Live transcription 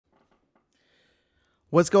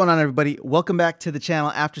What's going on, everybody? Welcome back to the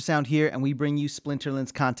channel. Aftersound here, and we bring you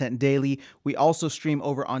Splinterlands content daily. We also stream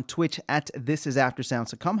over on Twitch at This Is Aftersound.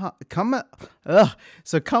 So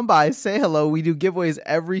come by, say hello. We do giveaways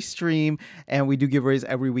every stream, and we do giveaways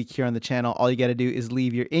every week here on the channel. All you got to do is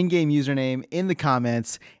leave your in-game username in the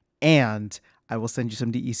comments, and I will send you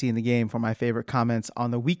some DEC in the game for my favorite comments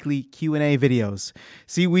on the weekly Q&A videos.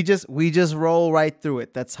 See, we just roll right through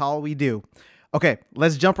it. That's how we do. Okay,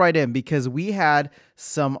 let's jump right in because we had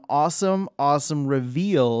some awesome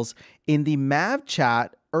reveals in the Mav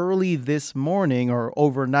chat early this morning, or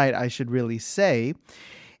overnight, I should really say.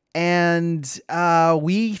 And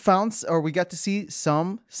we got to see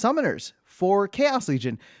some summoners for Chaos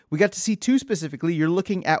Legion. We got to see two specifically. You're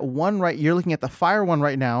looking at you're looking at the fire one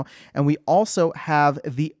right now, and we also have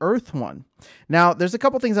the earth one. Now, there's a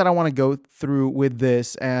couple things that I want to go through with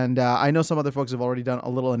this, and I know some other folks have already done a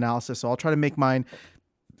little analysis, so I'll try to make mine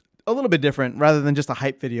a little bit different rather than just a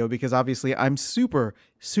hype video, because obviously I'm super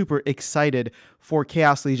excited for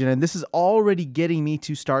Chaos Legion, and this is already getting me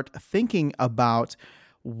to start thinking about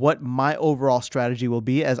what my overall strategy will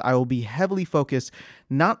be, as I will be heavily focused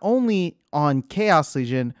not only on Chaos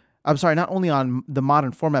Legion, not only on the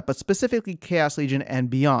modern format, but specifically Chaos Legion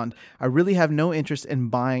and beyond. I really have no interest in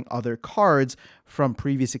buying other cards from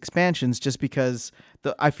previous expansions, just because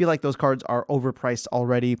I feel like those cards are overpriced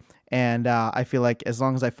already, and I feel like as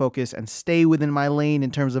long as I focus and stay within my lane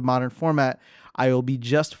in terms of modern format, I will be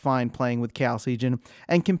just fine playing with Chaos Legion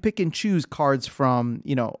and can pick and choose cards from,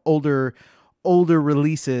 you know, older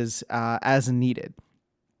releases as needed.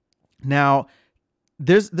 Now,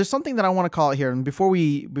 there's something that I want to call it here, and before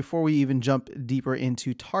we even jump deeper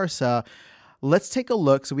into Tarsa, let's take a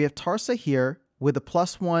look. So we have Tarsa here with a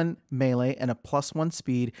 +1 melee and a +1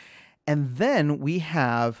 speed, and then we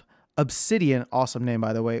have Obsidian, awesome name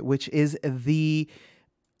by the way, which is the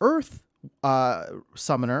Earth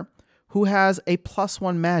summoner, who has a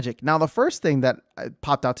 +1 magic. Now, the first thing that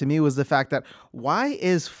popped out to me was the fact that why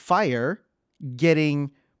is Fire getting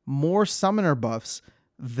more summoner buffs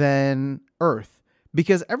than Earth?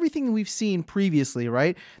 Because everything we've seen previously,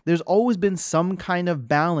 right, there's always been some kind of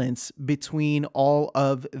balance between all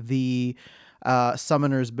of the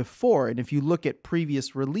summoners before. And if you look at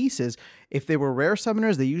previous releases, if they were rare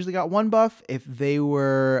summoners, they usually got 1 buff. If they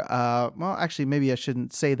were, well, actually, maybe I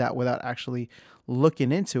shouldn't say that without actually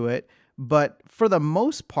looking into it. But for the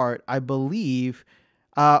most part, I believe,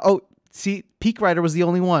 oh, see, Peak Rider was the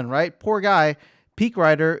only one, right? Poor guy. Peak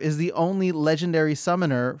Rider is the only legendary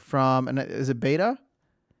summoner from, and is it Beta?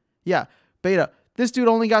 Yeah, Beta. This dude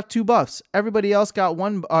only got 2 buffs. Everybody else got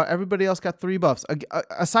 3 buffs,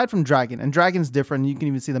 aside from Dragon. And Dragon's different. You can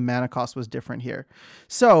even see the mana cost was different here.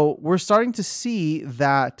 So we're starting to see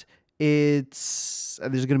that there's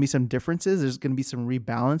going to be some differences. There's going to be some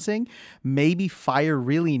rebalancing. Maybe Fire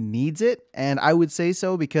really needs it, and I would say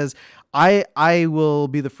so, because I will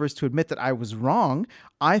be the first to admit that I was wrong.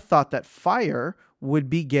 I thought that Fire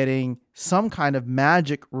would be getting some kind of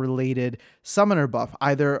magic related summoner buff,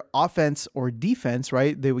 either offense or defense,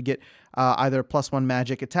 right? They would get either a +1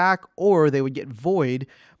 magic attack, or they would get void,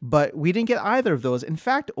 but we didn't get either of those. In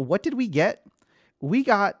fact, what did we get? We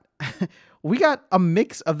got we got a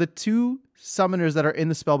mix of the 2 summoners that are in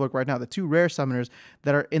the spellbook right now, the 2 rare summoners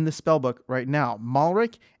that are in the spellbook right now,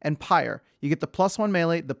 Malric and Pyre. You get the +1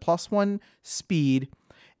 melee, the +1 speed,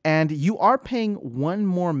 and you are paying 1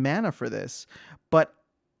 more mana for this. But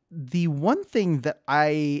the one thing that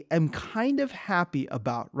I am kind of happy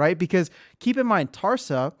about, right? Because keep in mind,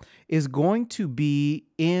 Tarsa is going to be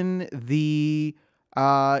in the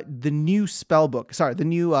new spellbook, sorry, the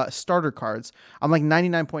new starter cards. I'm like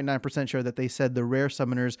 99.9% sure that they said the rare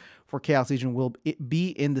summoners for Chaos Legion will be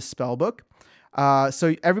in the spellbook.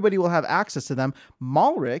 So everybody will have access to them.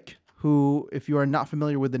 Malric, who, if you are not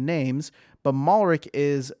familiar with the names, but Malric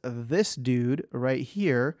is this dude right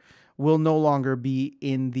here, will no longer be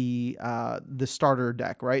in the starter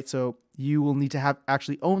deck, right? So you will need to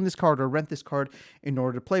actually own this card or rent this card in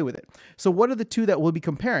order to play with it. So what are the 2 that we'll be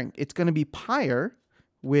comparing? It's going to be Pyre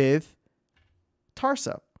with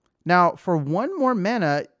Tarsa. Now, for 1 more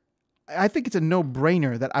mana, I think it's a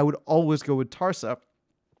no-brainer that I would always go with Tarsa.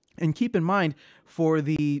 And keep in mind, for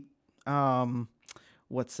the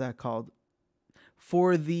what's that called?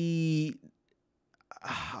 For the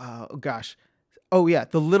oh gosh. Oh yeah,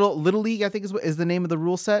 the Little League, I think is the name of the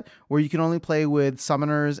rule set, where you can only play with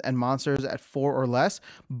summoners and monsters at 4 or less.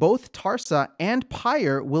 Both Tarsa and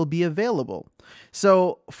Pyre will be available.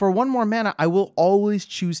 So for 1 more mana, I will always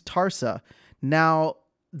choose Tarsa. Now,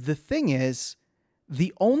 the thing is,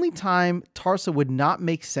 the only time Tarsa would not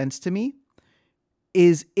make sense to me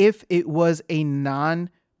is if it was a non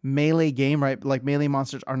melee game, right? Like melee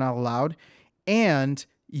monsters are not allowed, and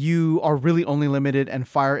you are really only limited, and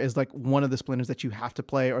fire is like one of the splinters that you have to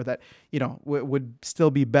play, or that, you know, would still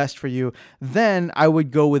be best for you, then I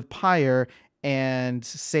would go with Pyre and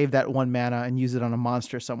save that 1 mana and use it on a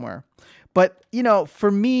monster somewhere. But, you know, for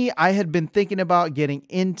me, I had been thinking about getting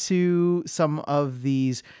into some of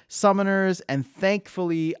these summoners, and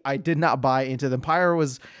thankfully I did not buy into them. Pyre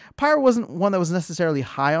wasn't one that was necessarily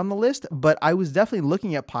high on the list, but I was definitely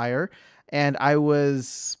looking at Pyre, and I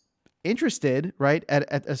was interested, right, at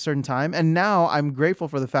a certain time. And now I'm grateful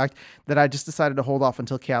for the fact that I just decided to hold off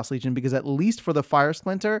until Chaos Legion, because at least for the Fire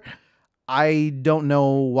Splinter, I don't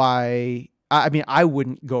know why. I mean, I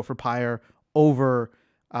wouldn't go for Pyre over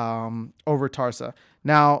Tarsa.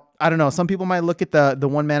 Now, I don't know. Some people might look at the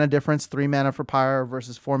 1 mana difference, 3 mana for Pyre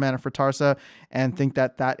versus 4 mana for Tarsa, and think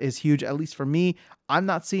that that is huge. At least for me, I'm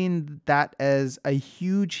not seeing that as a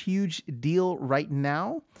huge deal right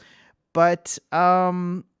now. But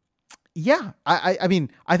yeah, I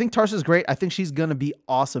mean, I think Tarsa is great. I think she's gonna be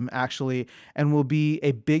awesome, actually, and will be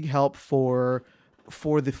a big help for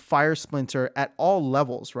the Fire Splinter at all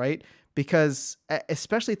levels, right? Because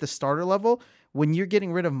especially at the starter level, when you're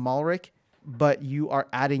getting rid of Malric, but you are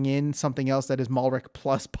adding in something else that is Malric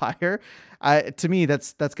plus Pyre, to me,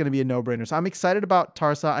 that's going to be a no-brainer. So I'm excited about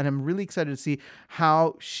Tarsa, and I'm really excited to see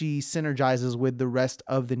how she synergizes with the rest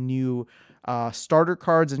of the new starter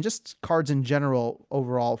cards, and just cards in general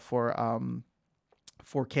overall for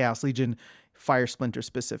Chaos Legion Fire Splinter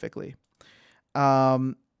specifically.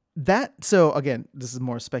 So again, this is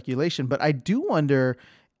more speculation, but I do wonder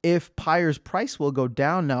if Pyre's price will go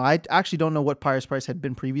down now. I actually don't know what Pyre's price had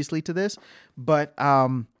been previously to this, but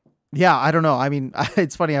yeah, I don't know. I mean,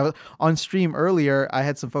 it's funny. I was on stream earlier. I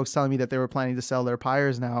had some folks telling me that they were planning to sell their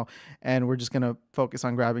Pyres now, and we're just going to focus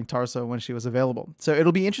on grabbing Tarsa when she was available. So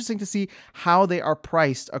it'll be interesting to see how they are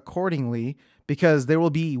priced accordingly, because there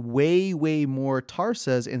will be way more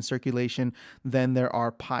Tarsas in circulation than there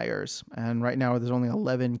are Pyres. And right now there's only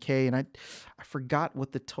 11K, and I forgot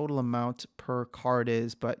what the total amount per card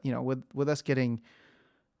is, but you know, with us getting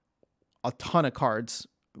a ton of cards,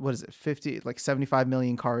 what is it, 75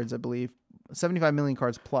 million cards, I believe, 75 million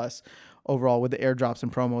cards plus overall, with the airdrops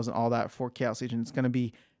and promos and all that for Chaos Legion, it's going to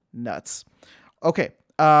be nuts. Okay,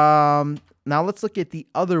 now let's look at the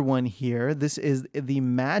other one here. This is the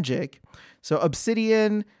Magic. So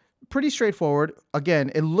Obsidian, pretty straightforward.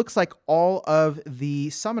 Again, it looks like all of the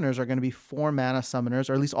summoners are going to be 4 mana summoners,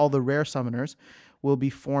 or at least all the rare summoners will be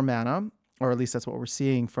 4 mana, or at least that's what we're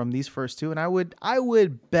seeing from these first two. And I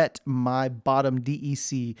would bet my bottom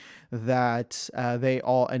DEC that they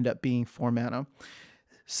all end up being 4 mana.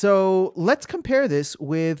 So let's compare this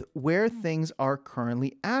with where things are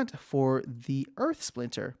currently at for the Earth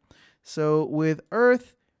Splinter. So with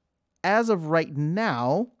Earth, as of right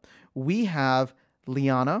now, we have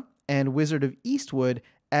Liana and Wizard of Eastwood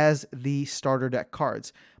as the starter deck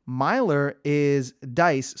cards. Mylar is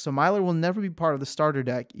Dice, so Mylar will never be part of the starter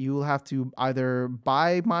deck. You will have to either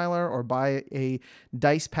buy Mylar or buy a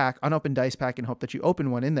dice pack, unopened dice pack, and hope that you open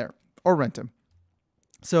one in there, or rent them.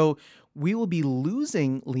 So we will be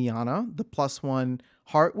losing Liana, the +1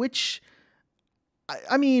 heart, which,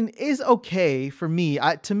 I mean, is okay for me.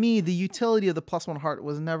 To me, the utility of the +1 heart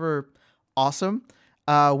was never awesome.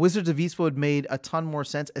 Wizards of Eastwood made a ton more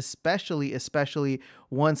sense, especially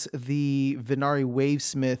once the Venari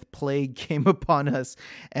Wavesmith plague came upon us,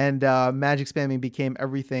 and magic spamming became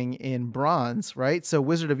everything in Bronze, right? So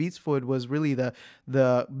Wizard of Eastwood was really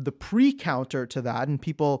the pre-counter to that, and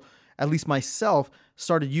people, at least myself,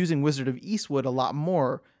 started using Wizard of Eastwood a lot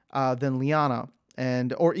more than Liana.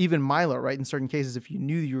 Or even Mylar, right? In certain cases, if you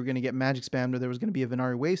knew you were going to get magic spammed or there was going to be a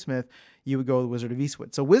Venari Wavesmith, you would go with Wizard of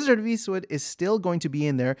Eastwood. So Wizard of Eastwood is still going to be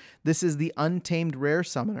in there. This is the Untamed Rare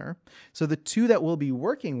Summoner. So the two that we'll be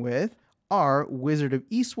working with are Wizard of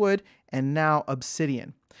Eastwood and now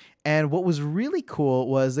Obsidian. And what was really cool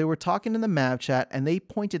was they were talking in the map chat, and they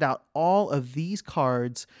pointed out all of these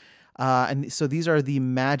cards. And so these are the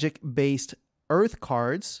magic-based Earth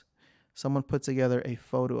cards. Someone put together a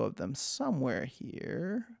photo of them somewhere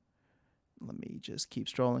here. Let me just keep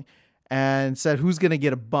strolling. And said, who's going to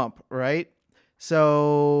get a bump, right?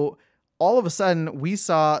 So all of a sudden, we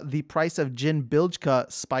saw the price of Jin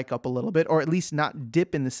Biljka spike up a little bit, or at least not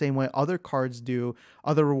dip in the same way other cards do,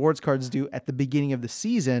 other rewards cards do at the beginning of the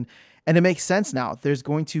season. And it makes sense now. There's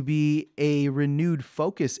going to be a renewed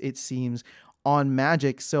focus, it seems, on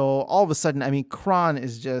Magic. So all of a sudden, I mean, Kron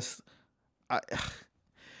is just...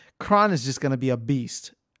 Kron is just going to be a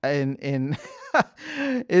beast, and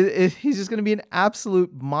he's just going to be an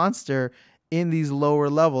absolute monster in these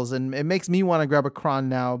lower levels, and it makes me want to grab a Kron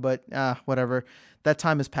now, but whatever. that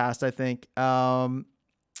time has passed, I think.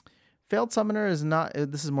 Failed Summoner is not,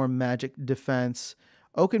 this is more magic defense.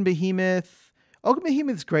 Oaken Behemoth. Oaken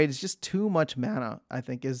Behemoth is great. It's just too much mana, I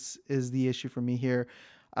think, is the issue for me here.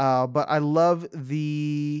 But I love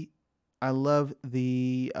the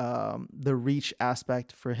reach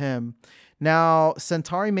aspect for him. Now,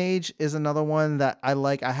 Centauri Mage is another one that I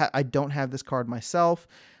like. I don't have this card myself.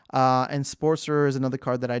 And Sportster is another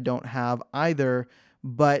card that I don't have either.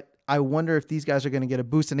 But I wonder if these guys are going to get a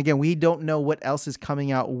boost. And again, we don't know what else is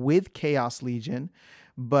coming out with Chaos Legion.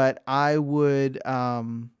 But I would,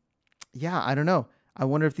 yeah, I don't know. I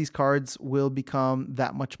wonder if these cards will become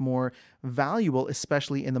that much more valuable,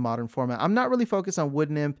 especially in the modern format. I'm not really focused on Wood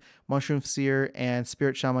Nymph, Mushroom Seer, and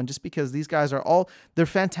Spirit Shaman just because these guys are all, they're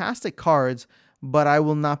fantastic cards, but I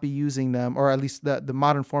will not be using them, or at least the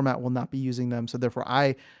modern format will not be using them, so therefore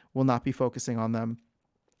I will not be focusing on them.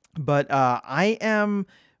 But I am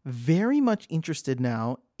very much interested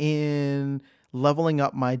now in leveling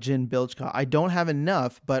up my Jin Bilge-Ka. I don't have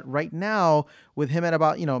enough, but right now with him at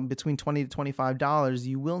about, between $20 to $25,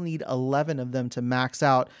 you will need 11 of them to max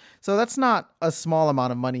out. So that's not a small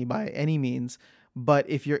amount of money by any means, but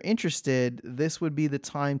if you're interested, this would be the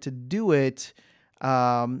time to do it.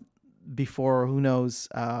 Before, who knows,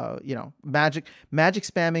 magic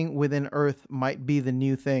spamming within Earth might be the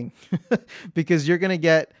new thing because you're going to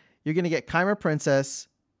get Chimera Princess.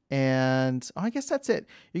 And I guess that's it.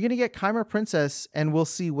 You're going to get Chimera Princess, and we'll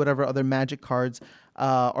see whatever other magic cards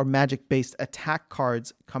or magic-based attack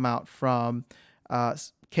cards come out from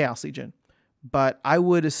Chaos Legion. But I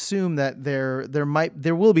would assume that there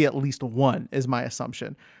will be at least one, is my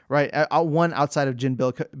assumption, right? One outside of Jin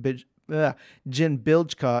Bilge-Ka,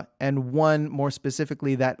 and one more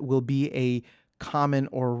specifically that will be a common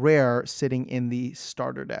or rare sitting in the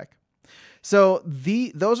starter deck. So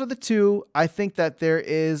those are the two. I think that there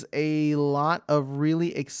is a lot of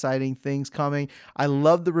really exciting things coming. I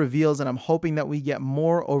love the reveals, and I'm hoping that we get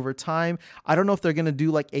more over time. I don't know if they're going to do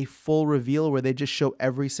like a full reveal where they just show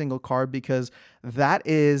every single card, because that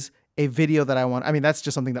is a video that I want. I mean, that's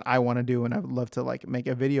just something that I want to do, and I would love to like make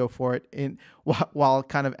a video for it while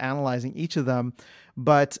kind of analyzing each of them.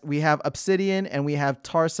 But we have Obsidian and we have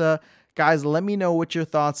Tarsa. Guys, let me know what your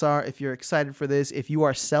thoughts are, if you're excited for this, if you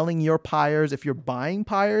are selling your pyres, if you're buying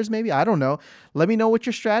pyres, maybe, I don't know. Let me know what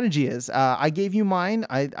your strategy is. I gave you mine.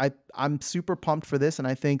 I'm super pumped for this, and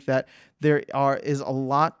I think that there are a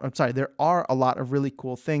lot of really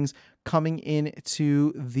cool things coming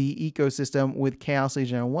into the ecosystem with Chaos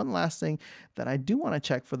Legion. And one last thing that I do want to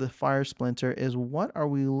check for the Fire Splinter is, what are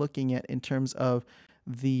we looking at in terms of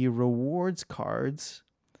the rewards cards?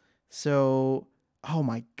 So, oh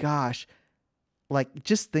my gosh, like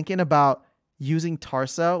just thinking about using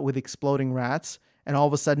Tarsa with Exploding Rats, and all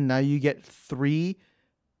of a sudden now you get 3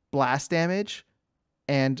 blast damage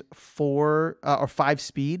and 4 or 5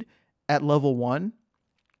 speed at level 1.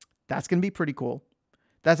 That's going to be pretty cool.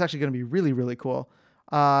 That's actually going to be really, really cool.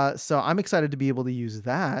 So I'm excited to be able to use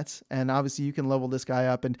that. And obviously you can level this guy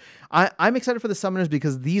up. And I'm excited for the summoners,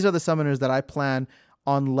 because these are the summoners that I plan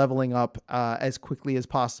on leveling up as quickly as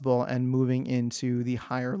possible and moving into the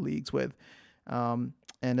higher leagues with. And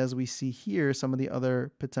as we see here, some of the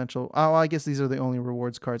other potential, I guess these are the only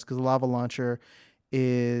rewards cards, because the Lava Launcher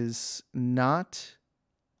is not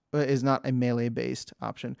a melee based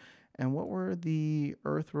option. And what were the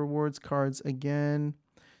Earth rewards cards again?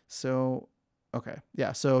 So, okay.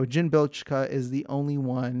 Yeah. So Jin Bilge-Ka is the only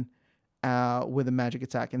one with a magic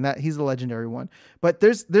attack, and that he's the legendary one. But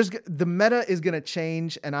the meta is going to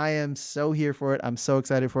change, and I am so here for it. I'm so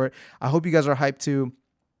excited for it. I hope you guys are hyped too.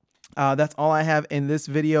 That's all I have in this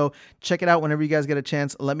video. Check it out whenever you guys get a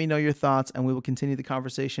chance. Let me know your thoughts, and we will continue the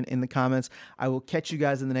conversation in the comments. I will catch you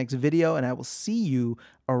guys in the next video, and I will see you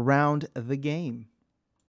around the game.